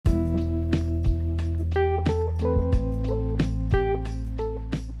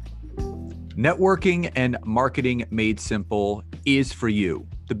Networking and Marketing Made Simple is for you,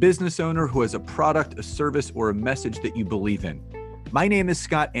 the business owner who has a product, a service, or a message that you believe in. My name is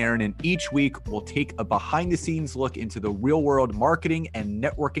Scott Aaron, and each week we'll take a behind-the-scenes look into the real-world marketing and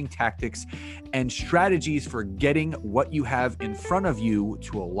networking tactics and strategies for getting what you have in front of you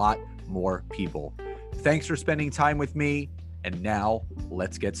to a lot more people. Thanks for spending time with me, and now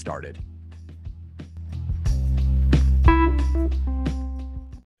let's get started.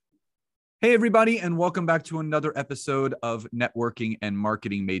 Hey, everybody, and welcome back to another episode of Networking and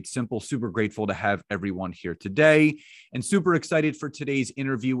Marketing Made Simple. Super grateful to have everyone here today and super excited for today's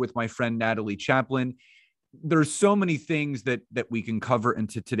interview with my friend, Natalie Chaplin. There's so many things that we can cover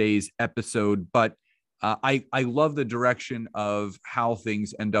into today's episode, but I love the direction of how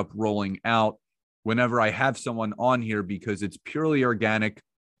things end up rolling out whenever I have someone on here because it's purely organic.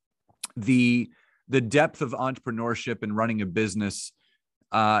 The depth of entrepreneurship and running a business,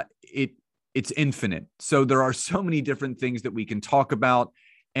 it's infinite. So there are so many different things that we can talk about.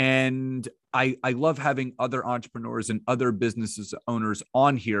 And I love having other entrepreneurs and other businesses owners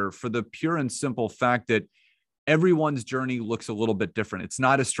on here for the pure and simple fact that everyone's journey looks a little bit different. It's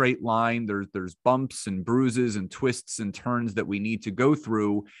not a straight line. There's bumps and bruises and twists and turns that we need to go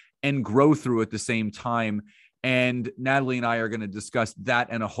through and grow through at the same time. And Natalie and I are going to discuss that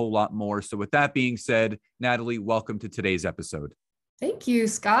and a whole lot more. So with that being said, Natalie, welcome to today's episode. Thank you,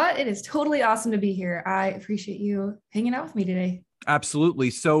 Scott. It is totally awesome to be here. I appreciate you hanging out with me today.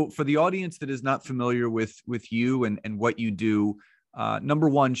 Absolutely. So for the audience that is not familiar with you and what you do, number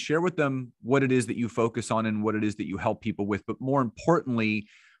one, share with them what it is that you focus on and what it is that you help people with. But more importantly,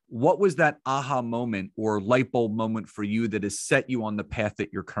 what was that aha moment or light bulb moment for you that has set you on the path that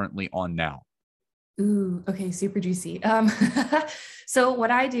you're currently on now? Ooh, okay. Super juicy. So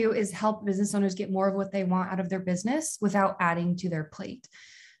what I do is help business owners get more of what they want out of their business without adding to their plate.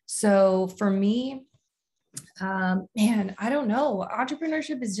 So for me, man, I don't know.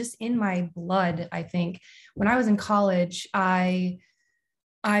 Entrepreneurship is just in my blood. I think when I was in college, I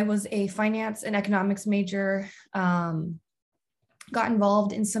was a finance and economics major, got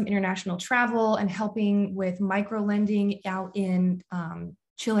involved in some international travel and helping with micro lending out in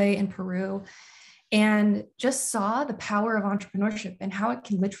Chile and Peru. And just saw the power of entrepreneurship and how it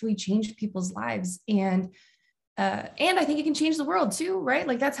can literally change people's lives. And I think it can change the world too, right?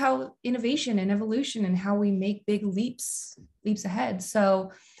 Like that's how innovation and evolution and how we make big leaps ahead.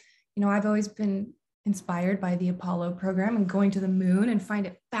 So, I've always been inspired by the Apollo program and going to the moon and find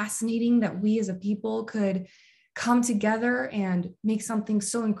it fascinating that we as a people could come together and make something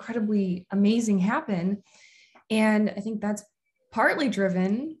so incredibly amazing happen. And I think that's partly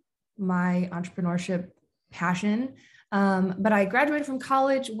driven my entrepreneurship passion. But I graduated from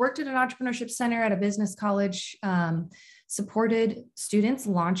college, worked at an entrepreneurship center at a business college, supported students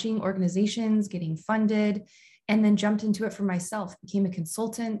launching organizations, getting funded, and then jumped into it for myself, became a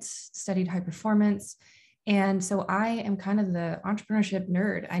consultant, studied high performance. And so I am kind of the entrepreneurship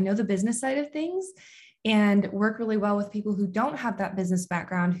nerd. I know the business side of things and work really well with people who don't have that business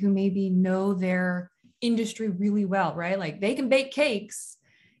background, who maybe know their industry really well, right? Like they can bake cakes,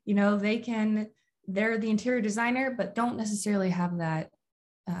 they're the interior designer, but don't necessarily have that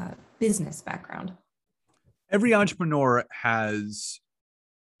business background. Every entrepreneur has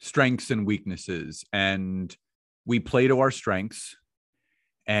strengths and weaknesses, and we play to our strengths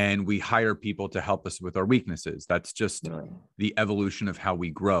and we hire people to help us with our weaknesses. That's just the evolution of how we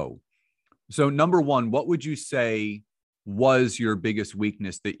grow. So number one, what would you say was your biggest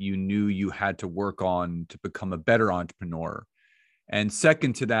weakness that you knew you had to work on to become a better entrepreneur? And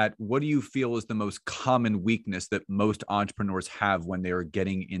second to that, what do you feel is the most common weakness that most entrepreneurs have when they are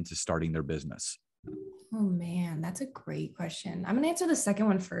getting into starting their business? Oh man, that's a great question. I'm going to answer the second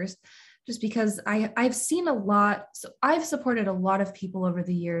one first, just because I've seen a lot. So I've supported a lot of people over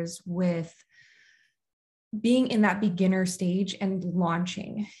the years with being in that beginner stage and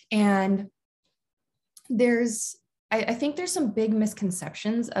launching. And I think there's some big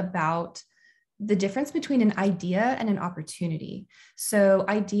misconceptions about the difference between an idea and an opportunity. So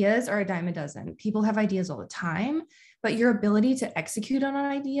ideas are a dime a dozen. People have ideas all the time, but your ability to execute on an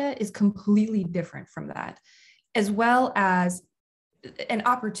idea is completely different from that. As well as an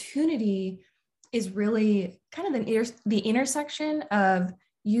opportunity is really kind of the intersection of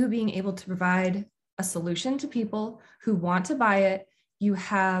you being able to provide a solution to people who want to buy it. You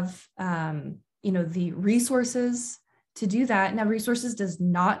have, the resources to do that. Now, resources does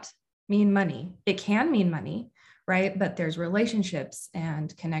not mean money. It can mean money, right? But there's relationships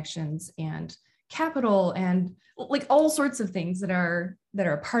and connections and capital and like all sorts of things that are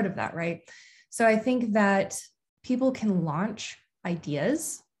a part of that, right? So I think that people can launch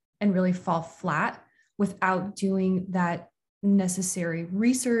ideas and really fall flat without doing that necessary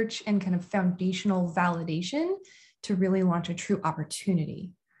research and kind of foundational validation to really launch a true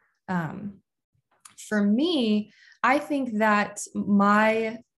opportunity. For me, I think that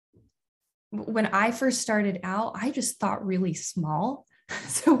when I first started out, I just thought really small.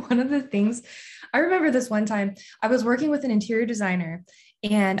 So one of the things I remember, this one time I was working with an interior designer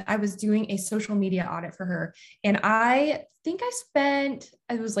and I was doing a social media audit for her. And I think it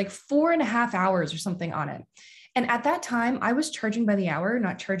was like 4.5 hours or something on it. And at that time, I was charging by the hour,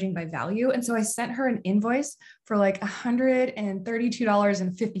 not charging by value. And so I sent her an invoice for like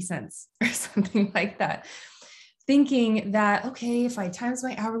 $132.50 or something like that, thinking that, okay, if I times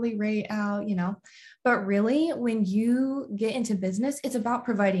my hourly rate out, but really when you get into business, it's about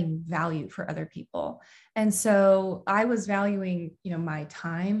providing value for other people. And so I was valuing, my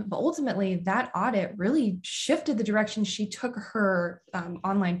time, but ultimately that audit really shifted the direction she took her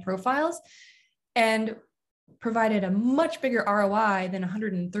online profiles and provided a much bigger ROI than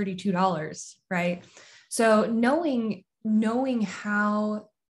 $132, right? So knowing how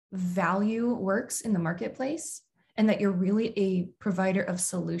value works in the marketplace and that you're really a provider of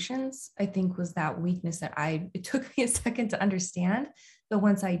solutions, I think was that weakness that it took me a second to understand, but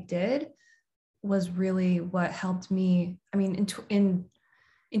once I did, was really what helped me. I mean, in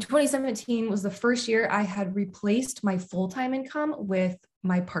 2017 was the first year I had replaced my full-time income with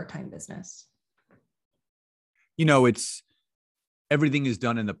my part-time business. Everything is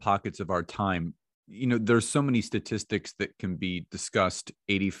done in the pockets of our time. There's so many statistics that can be discussed.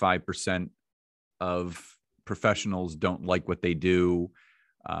 85% of professionals don't like what they do.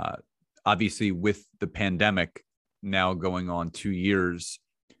 Obviously, with the pandemic now going on 2 years,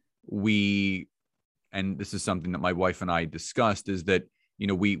 and this is something that my wife and I discussed, is that,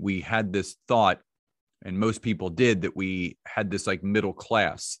 we had this thought, and most people did, that we had this like middle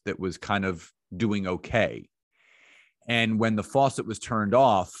class that was kind of doing okay. And when the faucet was turned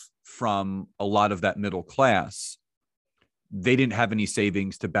off from a lot of that middle class, they didn't have any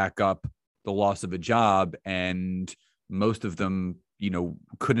savings to back up the loss of a job. And most of them,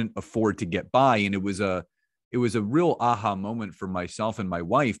 couldn't afford to get by. And it was a real aha moment for myself and my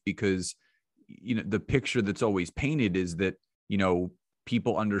wife, because, the picture that's always painted is that,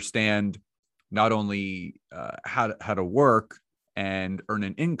 people understand not only how to work and earn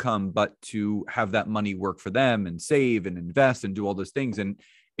an income, but to have that money work for them and save and invest and do all those things. And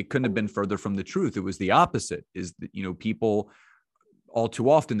it couldn't have been further from the truth. It was the opposite, is that, people all too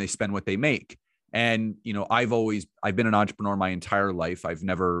often, they spend what they make. And, I've been an entrepreneur my entire life. I've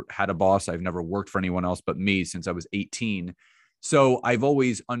never had a boss. I've never worked for anyone else but me since I was 18. So I've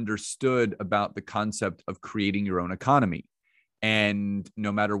always understood about the concept of creating your own economy. And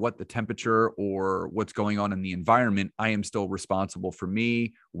no matter what the temperature or what's going on in the environment, I am still responsible for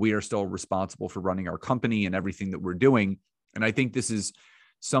me. We are still responsible for running our company and everything that we're doing. And I think this is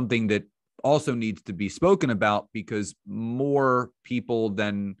something that also needs to be spoken about, because more people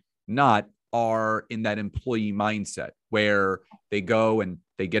than not are in that employee mindset where they go and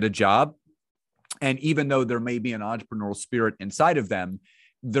they get a job. And even though there may be an entrepreneurial spirit inside of them,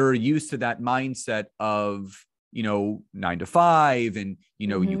 they're used to that mindset of, 9 to 5 and,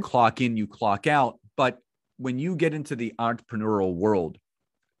 you clock in, you clock out. But when you get into the entrepreneurial world,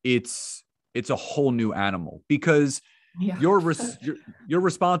 it's a whole new animal, because you're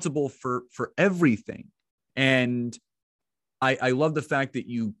responsible for everything. And I love the fact that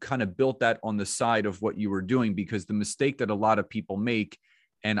you kind of built that on the side of what you were doing, because the mistake that a lot of people make,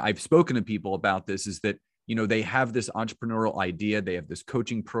 and I've spoken to people about this, is that, they have this entrepreneurial idea, they have this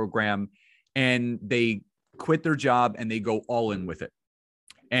coaching program, and they quit their job and they go all in with it.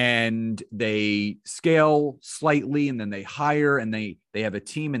 And they scale slightly, and then they hire, and they have a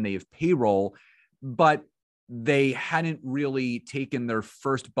team, and they have payroll, but they hadn't really taken their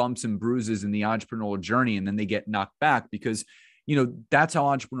first bumps and bruises in the entrepreneurial journey. And then they get knocked back, because, that's how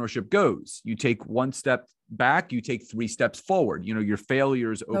entrepreneurship goes. You take one step back, you take 3 steps forward. Your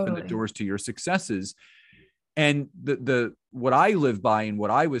failures open the doors to your successes. And what I live by, and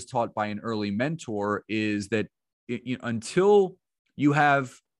what I was taught by an early mentor, is that until you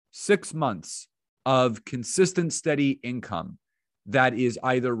have 6 months of consistent, steady income that is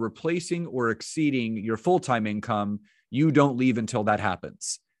either replacing or exceeding your full-time income, you don't leave until that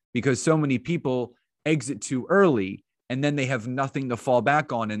happens. Because so many people exit too early, and then they have nothing to fall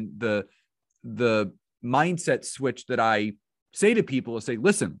back on. And the mindset switch that I say to people is,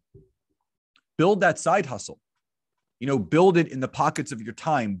 listen, build that side hustle, build it in the pockets of your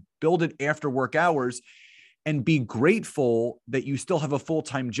time, build it after work hours, and be grateful that you still have a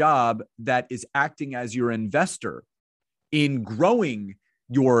full-time job that is acting as your investor in growing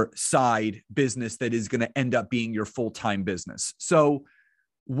your side business that is going to end up being your full-time business. So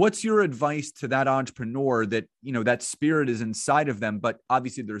what's your advice to that entrepreneur that, that spirit is inside of them, but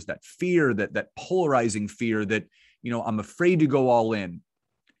obviously there's that fear, that polarizing fear that, I'm afraid to go all in,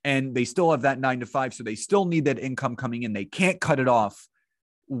 and they still have that 9 to 5. So they still need that income coming in. They can't cut it off.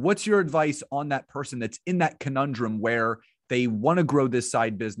 What's your advice on that person that's in that conundrum where they want to grow this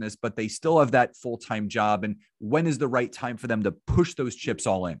side business, but they still have that full-time job? And when is the right time for them to push those chips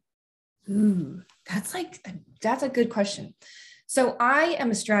all in? Ooh, that's a good question. So I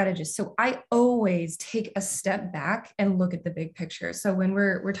am a strategist. So I always take a step back and look at the big picture. So when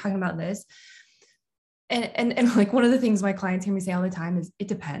we're talking about this, and like one of the things my clients hear me say all the time is it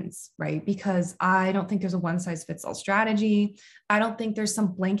depends, right? Because I don't think there's a one size fits all strategy. I don't think there's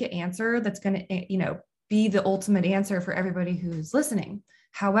some blanket answer that's going to, be the ultimate answer for everybody who's listening.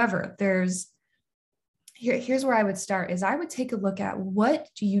 However, here's where I would start is I would take a look at what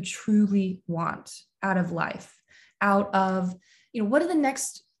do you truly want out of life, out of, what are the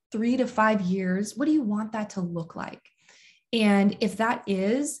next 3 to 5 years? What do you want that to look like? And if that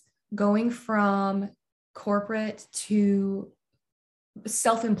is going from corporate to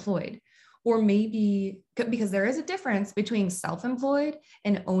self-employed, or maybe because there is a difference between self-employed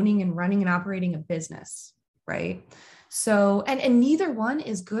and owning and running and operating a business, right? So, and neither one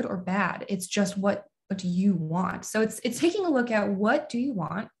is good or bad. It's just what do you want? So it's taking a look at what do you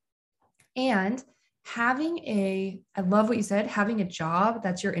want, and I love what you said, having a job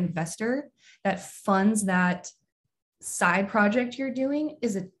that's your investor that funds that side project you're doing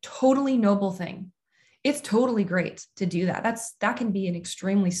is a totally noble thing. It's totally great to do that. That can be an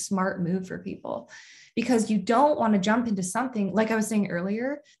extremely smart move for people, because you don't want to jump into something, like I was saying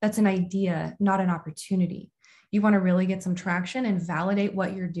earlier, that's an idea, not an opportunity. You want to really get some traction and validate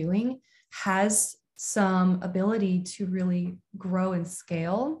what you're doing has some ability to really grow and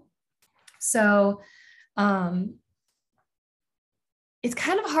scale. So it's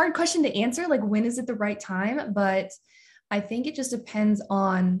kind of a hard question to answer, like when is it the right time? But I think it just depends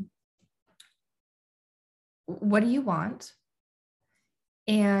on what do you want,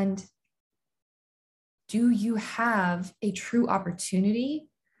 and do you have a true opportunity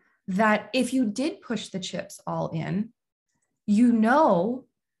that if you did push the chips all in,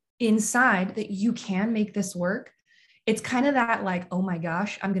 inside that you can make this work. It's kind of that like, oh my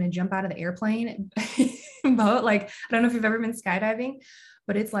gosh, I'm going to jump out of the airplane boat. Like, I don't know if you've ever been skydiving,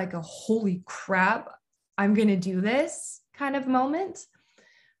 but it's like a holy crap, I'm going to do this kind of moment.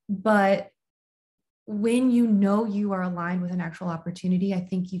 But when you are aligned with an actual opportunity, I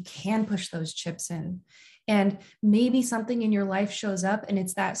think you can push those chips in. And maybe something in your life shows up and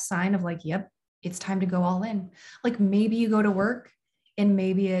it's that sign of like, yep, it's time to go all in. Like maybe you go to work and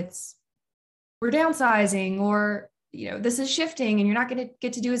maybe it's we're downsizing, or this is shifting and you're not going to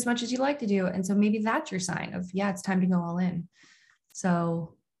get to do as much as you like to do. And so maybe that's your sign of, yeah, it's time to go all in.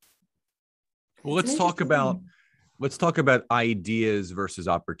 So well, let's talk about ideas versus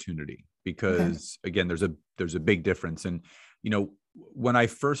opportunity, because again, there's a big difference. And, when I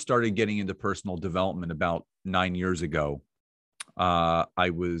first started getting into personal development about 9 years ago, I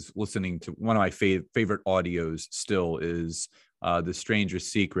was listening to one of my favorite audios still is The Stranger's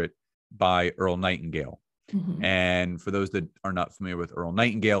Secret by Earl Nightingale. Mm-hmm. And for those that are not familiar with Earl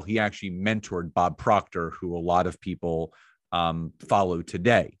Nightingale, he actually mentored Bob Proctor, who a lot of people follow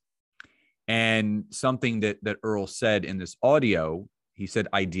today. And something that Earl said in this audio, he said,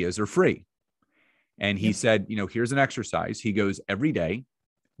 ideas are free. And he said, here's an exercise. He goes, every day,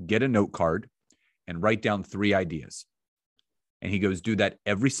 get a note card and write down 3 ideas. And he goes, do that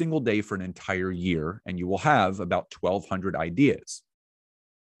every single day for an entire year, and you will have about 1,200 ideas.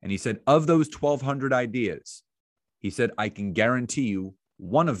 And he said, of those 1,200 ideas, he said, I can guarantee you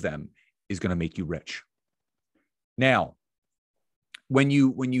one of them is going to make you rich. Now, when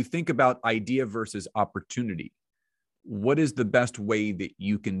you think about idea versus opportunity, what is the best way that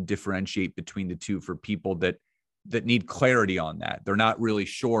you can differentiate between the two for people that need clarity on that? They're not really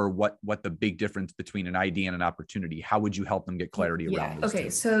sure what the big difference between an idea and an opportunity. How would you help them get clarity around those two?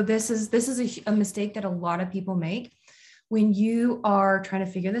 So this is a mistake that a lot of people make when you are trying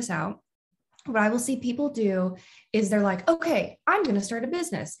to figure this out. What I will see people do is they're like, okay, I'm going to start a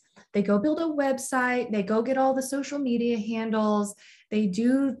business. They go build a website. They go get all the social media handles. They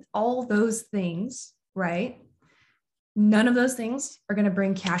do all those things, right? None of those things are going to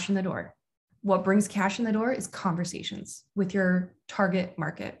bring cash in the door. What brings cash in the door is conversations with your target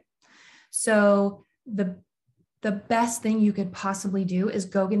market. So the best thing you could possibly do is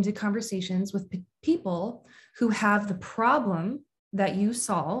go into conversations with people who have the problem that you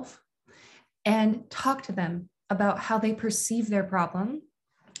solve and talk to them about how they perceive their problem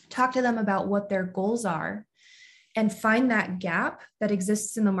talk to them about what their goals are, and find that gap that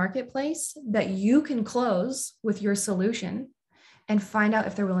exists in the marketplace that you can close with your solution, and find out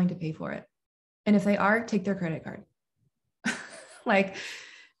if they're willing to pay for it. And if they are, take their credit card. like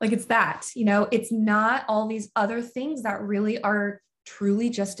it's that, it's not all these other things that really are truly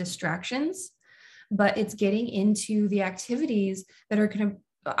just distractions, but it's getting into the activities that are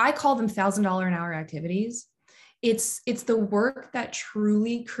I call them $1,000 an hour activities. It's the work that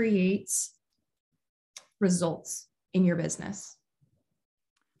truly creates results in your business.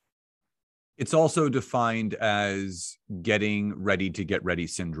 It's also defined as getting ready to get ready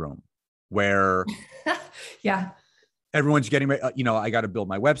syndrome, where yeah, everyone's getting ready. I got to build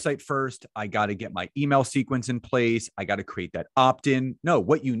my website first. I got to get my email sequence in place. I got to create that opt-in. No,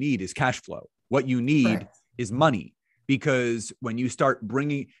 what you need is cash flow. What you need is money, because when you start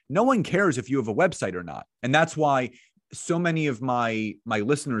no one cares if you have a website or not. And that's why so many of my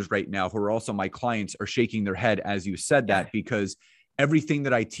listeners right now, who are also my clients, are shaking their head as you said that, because everything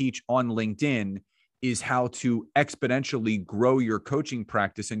that I teach on LinkedIn is how to exponentially grow your coaching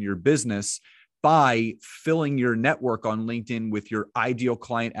practice and your business by filling your network on LinkedIn with your ideal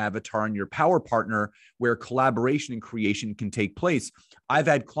client avatar and your power partner, where collaboration and creation can take place. I've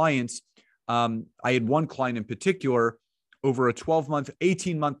had clients, I had one client in particular, over a 12-month,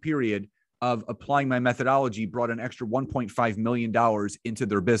 18-month period of applying my methodology, brought an extra $1.5 million into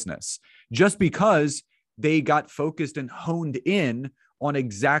their business, just because they got focused and honed in on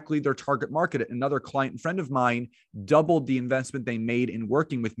exactly their target market. Another client and friend of mine doubled the investment they made in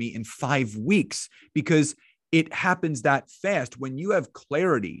working with me in 5 weeks, because it happens that fast. When you have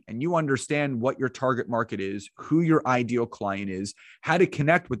clarity and you understand what your target market is, who your ideal client is, how to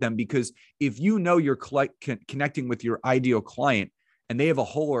connect with them, because if you know you're connecting with your ideal client and they have a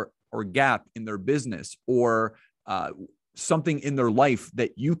hole or gap in their business, or something in their life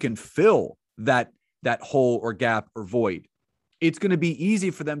that you can fill that hole or gap or void, it's going to be easy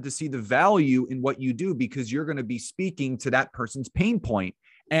for them to see the value in what you do, because you're going to be speaking to that person's pain point.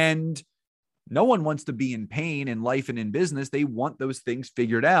 And no one wants to be in pain in life and in business. They want those things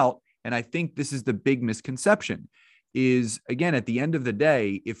figured out. And I think this is the big misconception is, again, at the end of the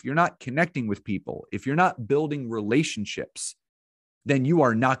day, if you're not connecting with people, if you're not building relationships, then you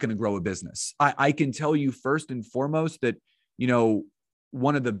are not going to grow a business. I can tell you first and foremost that,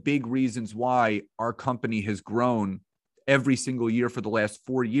 one of the big reasons why our company has grown every single year for the last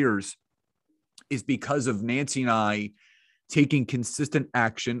 4 years is because of Nancy and I taking consistent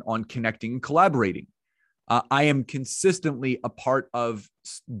action on connecting and collaborating. I am consistently a part of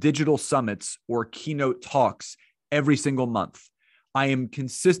digital summits or keynote talks every single month. I am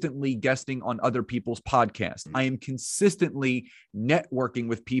consistently guesting on other people's podcasts. I am consistently networking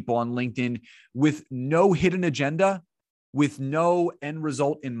with people on LinkedIn with no hidden agenda, with no end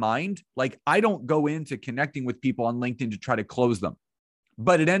result in mind. Like, I don't go into connecting with people on LinkedIn to try to close them,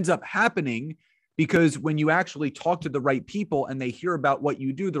 but it ends up happening because when you actually talk to the right people and they hear about what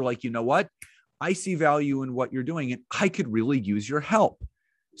you do, they're like, you know what? I see value in what you're doing and I could really use your help.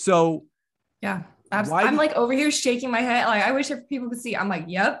 So yeah, I'm like over here shaking my head. Like, I wish people could see. I'm like,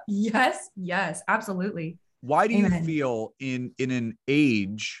 yep, yes, absolutely. Why do you feel in an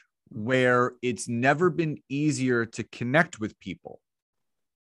age where it's never been easier to connect with people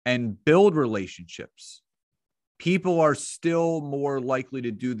and build relationships, people are still more likely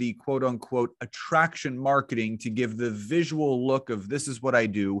to do the quote unquote attraction marketing to give the visual look of this is what I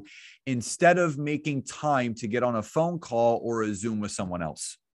do, instead of making time to get on a phone call or a Zoom with someone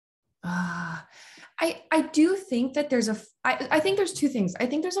else? I do think that I think there's two things. I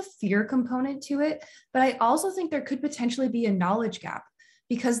think there's a fear component to it, but I also think there could potentially be a knowledge gap,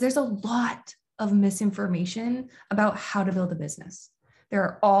 because there's a lot of misinformation about how to build a business. There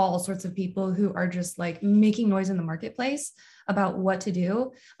are all sorts of people who are just like making noise in the marketplace about what to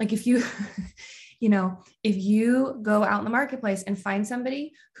do. Like, if you, if you go out in the marketplace and find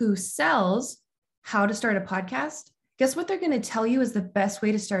somebody who sells how to start a podcast, guess what they're going to tell you is the best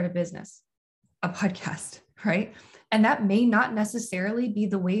way to start a business? A podcast, right? And that may not necessarily be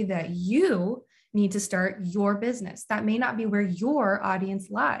the way that you need to start your business. That may not be where your audience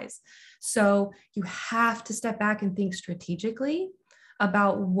lies. So you have to step back and think strategically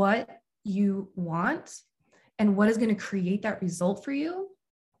about what you want and what is going to create that result for you.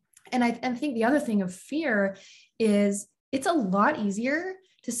 And I think the other thing of fear is it's a lot easier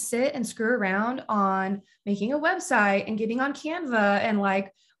to sit and screw around on making a website and getting on Canva and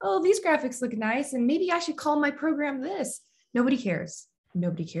like, oh, these graphics look nice, and maybe I should call my program this. Nobody cares.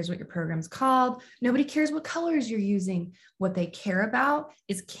 Nobody cares what your program's called. Nobody cares what colors you're using. What they care about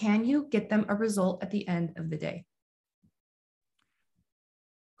is, can you get them a result at the end of the day?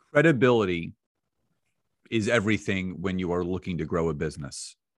 Credibility is everything when you are looking to grow a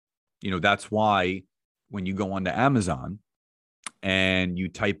business. That's why when you go onto Amazon and you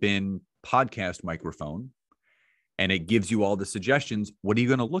type in podcast microphone and it gives you all the suggestions, what are you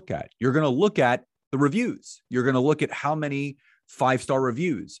going to look at? You're going to look at the reviews. You're going to look at how many 5-star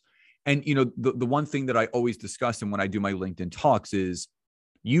reviews. And, the one thing that I always discuss and when I do my LinkedIn talks is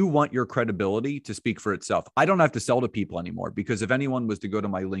you want your credibility to speak for itself. I don't have to sell to people anymore, because if anyone was to go to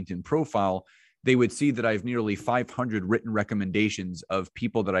my LinkedIn profile, they would see that I have nearly 500 written recommendations of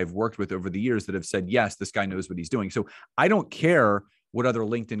people that I've worked with over the years that have said, yes, this guy knows what he's doing. So I don't care what other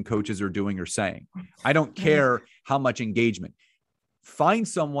LinkedIn coaches are doing or saying. I don't care how much engagement. Find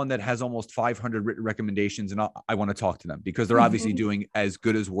someone that has almost 500 written recommendations, and I want to talk to them because they're obviously doing as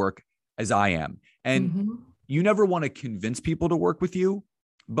good as work as I am. And you never want to convince people to work with you.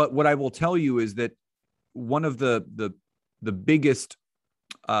 But what I will tell you is that one of the biggest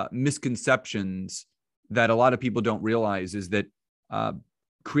misconceptions that a lot of people don't realize is that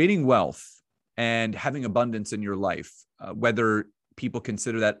creating wealth and having abundance in your life, whether people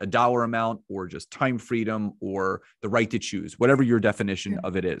consider that a dollar amount or just time freedom or the right to choose, whatever your definition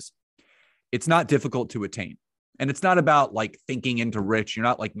of it is, it's not difficult to attain. And it's not about like thinking into rich. You're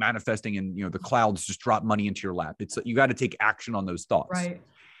not like manifesting and, the clouds just drop money into your lap. It's you got to take action on those thoughts.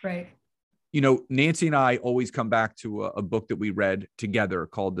 Right. Nancy and I always come back to a book that we read together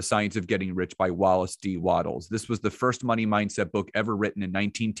called The Science of Getting Rich by Wallace D. Wattles. This was the first money mindset book ever written in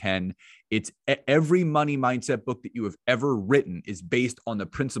 1910. It's every money mindset book that you have ever written is based on the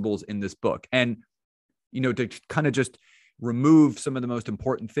principles in this book. And, to kind of just remove some of the most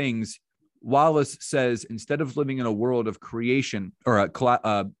important things, Wallace says, instead of living in a world of creation or a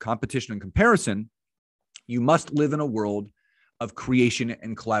competition and comparison, you must live in a world of creation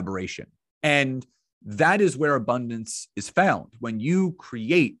and collaboration. And that is where abundance is found. When you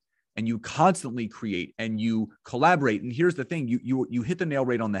create and you constantly create and you collaborate. And here's the thing, you hit the nail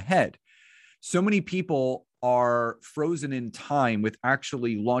right on the head. So many people are frozen in time with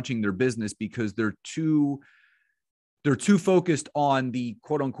actually launching their business because they're too focused on the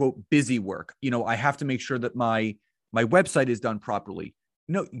quote unquote busy work. I have to make sure that my website is done properly.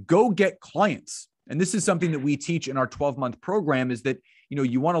 No, go get clients. And this is something that we teach in our 12-month program is that,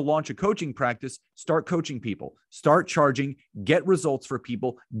 you want to launch a coaching practice, start coaching people, start charging, get results for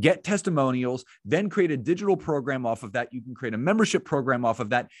people, get testimonials, then create a digital program off of that. You can create a membership program off of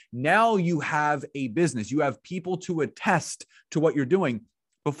that. Now you have a business. You have people to attest to what you're doing.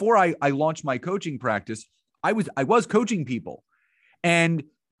 Before I launched my coaching practice, I was coaching people. And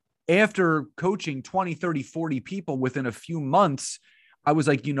after coaching 20, 30, 40 people within a few months, I was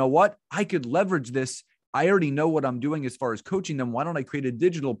like, you know what? I could leverage this. I already know what I'm doing as far as coaching them. Why don't I create a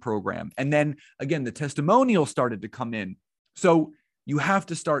digital program? And then again, the testimonials started to come in. So you have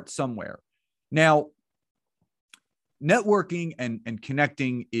to start somewhere. Now, networking and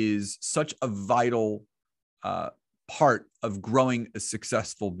connecting is such a vital part of growing a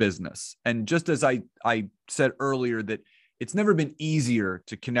successful business. And just as I said earlier, that it's never been easier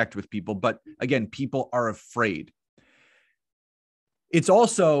to connect with people, but again, people are afraid. It's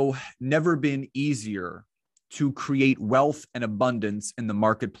also never been easier to create wealth and abundance in the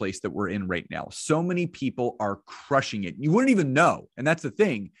marketplace that we're in right now. So many people are crushing it. You wouldn't even know. And that's the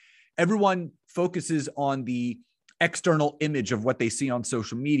thing. Everyone focuses on the external image of what they see on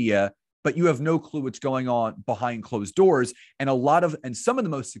social media, but you have no clue what's going on behind closed doors. And some of the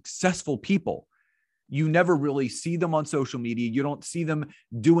most successful people, you never really see them on social media. You don't see them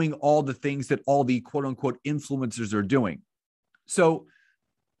doing all the things that all the quote unquote influencers are doing. So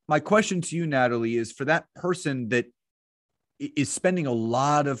my question to you, Natalie, is for that person that is spending a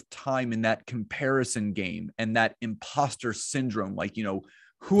lot of time in that comparison game and that imposter syndrome, like,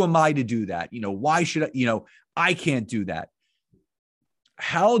 who am I to do that? Why should I, I can't do that.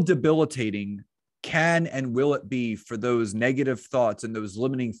 How debilitating can and will it be for those negative thoughts and those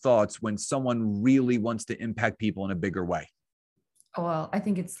limiting thoughts when someone really wants to impact people in a bigger way? Well, I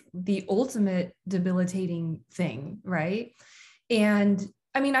think it's the ultimate debilitating thing, right? And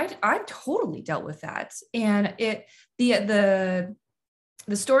I mean, I totally dealt with that. And the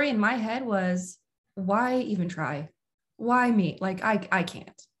story in my head was, why even try? Why me? Like, I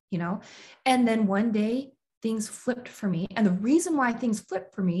can't, And then one day things flipped for me. And the reason why things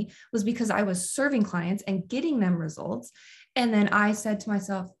flipped for me was because I was serving clients and getting them results. And then I said to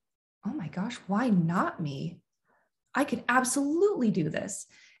myself, oh my gosh, why not me? I could absolutely do this.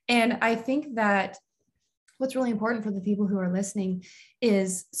 And I think that what's really important for the people who are listening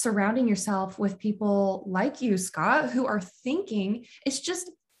is surrounding yourself with people like you, Scott, who are thinking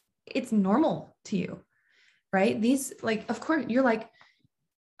it's normal to you, right? Of course, you're like,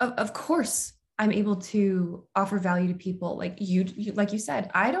 Of course, I'm able to offer value to people. Like you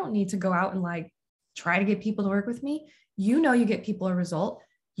said, I don't need to go out and like try to get people to work with me. You get people a result.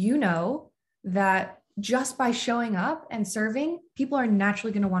 You know that just by showing up and serving, people are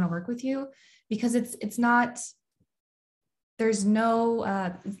naturally going to want to work with you, because it's not, there's not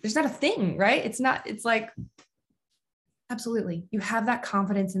a thing, right? It's like, absolutely. You have that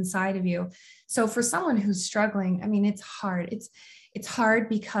confidence inside of you. So for someone who's struggling, I mean, it's hard. It's hard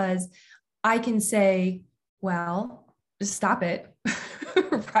because I can say, well, just stop it,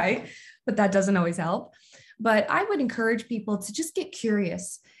 right? But that doesn't always help. But I would encourage people to just get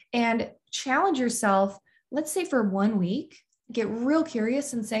curious and challenge yourself. Let's say for 1 week, get real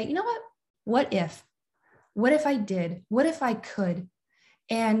curious and say, you know what? What if? What if I did? What if I could?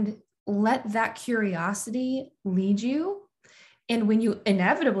 And let that curiosity lead you. And when you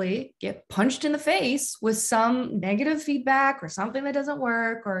inevitably get punched in the face with some negative feedback or something that doesn't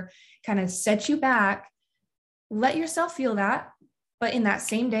work or kind of set you back, let yourself feel that. But in that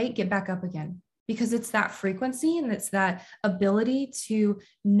same day, get back up again, because it's that frequency and it's that ability to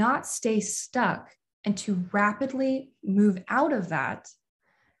not stay stuck and to rapidly move out of that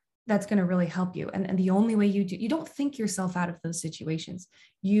that's going to really help you. And the only way you don't think yourself out of those situations.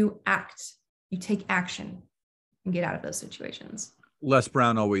 You act, you take action and get out of those situations. Les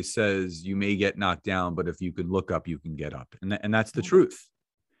Brown always says, you may get knocked down, but if you can look up, you can get up. And that's the truth.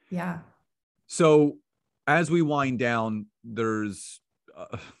 Yeah. So as we wind down,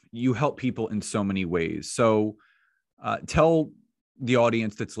 you help people in so many ways. So tell the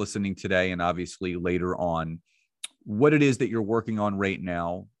audience that's listening today, and obviously later on, what it is that you're working on right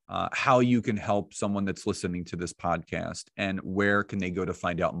now, how you can help someone that's listening to this podcast, and where can they go to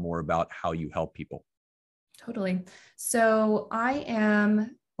find out more about how you help people? Totally. So I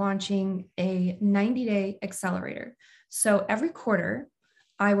am launching a 90-day accelerator. So every quarter,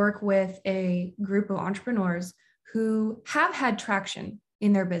 I work with a group of entrepreneurs who have had traction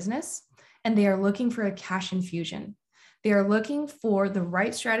in their business, and they are looking for a cash infusion. They are looking for the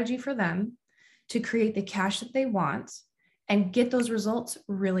right strategy for them to create the cash that they want and get those results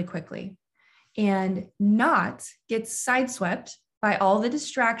really quickly, and not get sideswept by all the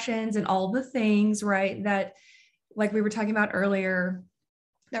distractions and all the things, right, that, like we were talking about earlier,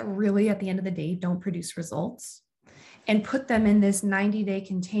 that really at the end of the day don't produce results, and put them in this 90-day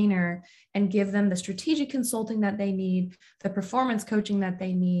container and give them the strategic consulting that they need, the performance coaching that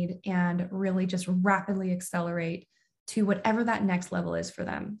they need, and really just rapidly accelerate to whatever that next level is for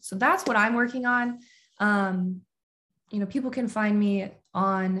them. So that's what I'm working on. People can find me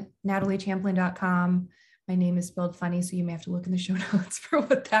on nataliechamplin.com. My name is spelled funny, so you may have to look in the show notes for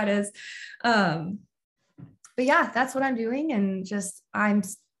what that is. But yeah, that's what I'm doing. And just, I'm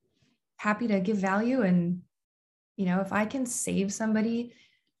happy to give value. And, if I can save somebody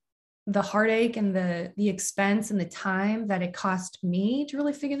the heartache and the expense and the time that it cost me to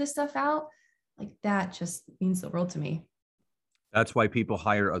really figure this stuff out, like that just means the world to me. That's why people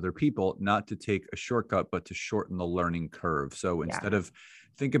hire other people, not to take a shortcut, but to shorten the learning curve. So instead of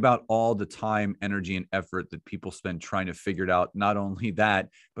think about all the time, energy, and effort that people spend trying to figure it out, not only that,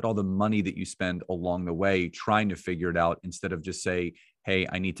 but all the money that you spend along the way trying to figure it out, instead of just say, hey,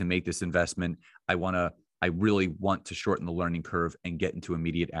 I need to make this investment. I really want to shorten the learning curve and get into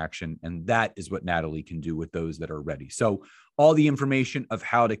immediate action. And that is what Natalie can do with those that are ready. So all the information of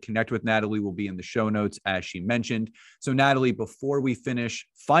how to connect with Natalie will be in the show notes, as she mentioned. So Natalie, before we finish,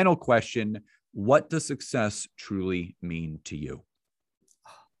 final question: what does success truly mean to you?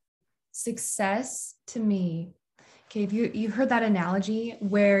 Success to me. Okay. If you heard that analogy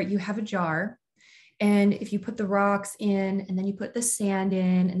where you have a jar, and if you put the rocks in, and then you put the sand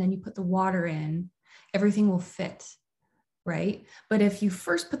in, and then you put the water in, everything will fit, right? But if you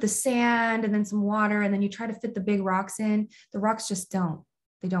first put the sand and then some water, and then you try to fit the big rocks in, the rocks just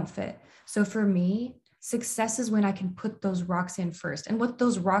they don't fit. So for me, success is when I can put those rocks in first. And what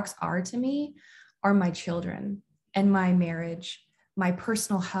those rocks are to me are my children and my marriage, my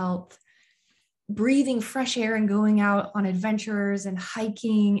personal health, breathing fresh air and going out on adventures and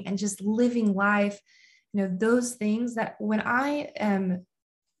hiking and just living life. Those things that when I am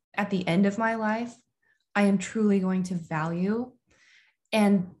at the end of my life, I am truly going to value.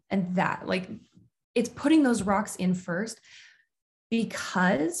 And that, like, it's putting those rocks in first,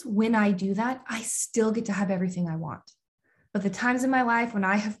 because when I do that, I still get to have everything I want. But the times in my life when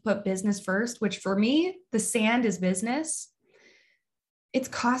I have put business first, which for me, the sand is business, it's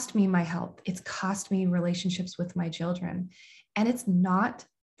cost me my health. It's cost me relationships with my children, and it's not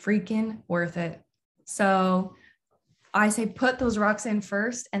freaking worth it. So I say, put those rocks in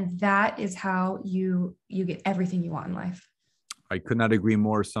first, and that is how you get everything you want in life. I could not agree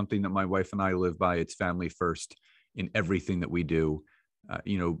more. Something that my wife and I live by. It's family first in everything that we do.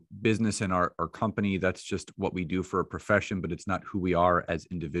 Business and our company, that's just what we do for a profession, but it's not who we are as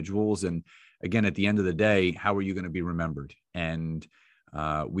individuals. And again, at the end of the day, how are you going to be remembered? And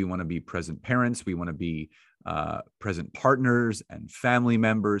we want to be present parents. We want to be present partners and family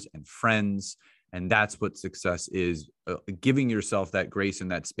members and friends. And that's what success is, giving yourself that grace and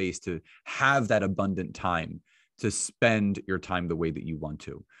that space to have that abundant time to spend your time the way that you want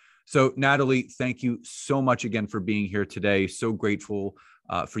to. So Natalie, thank you so much again for being here today. So grateful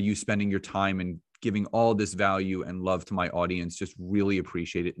for you spending your time and giving all this value and love to my audience. Just really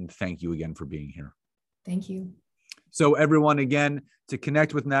appreciate it. And thank you again for being here. Thank you. So everyone, again, to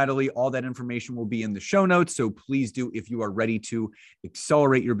connect with Natalie, all that information will be in the show notes. So please do, if you are ready to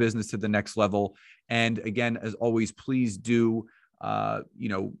accelerate your business to the next level. And again, as always, please do,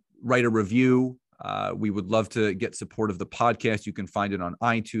 write a review. We would love to get support of the podcast. You can find it on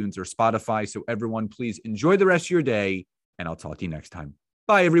iTunes or Spotify. So everyone, please enjoy the rest of your day, and I'll talk to you next time.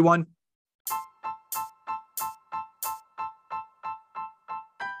 Bye, everyone.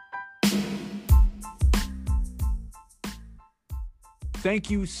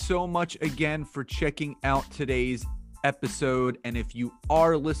 Thank you so much again for checking out today's episode. And if you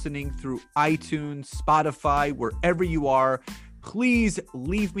are listening through iTunes, Spotify, wherever you are, please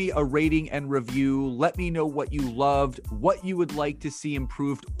leave me a rating and review. Let me know what you loved, what you would like to see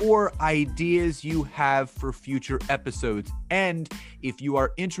improved, or ideas you have for future episodes. And if you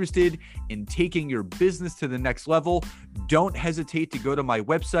are interested in taking your business to the next level, don't hesitate to go to my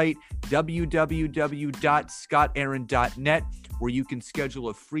website, www.scottaaron.net, where you can schedule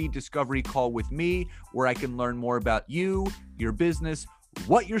a free discovery call with me, where I can learn more about you, your business,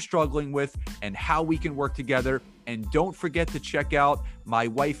 what you're struggling with, and how we can work together. And don't forget to check out my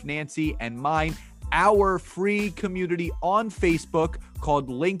wife, Nancy, and mine, our free community on Facebook called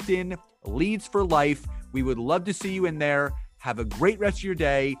LinkedIn Leads for Life. We would love to see you in there. Have a great rest of your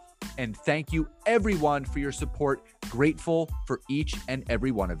day. And thank you everyone for your support. Grateful for each and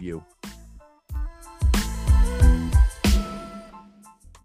every one of you.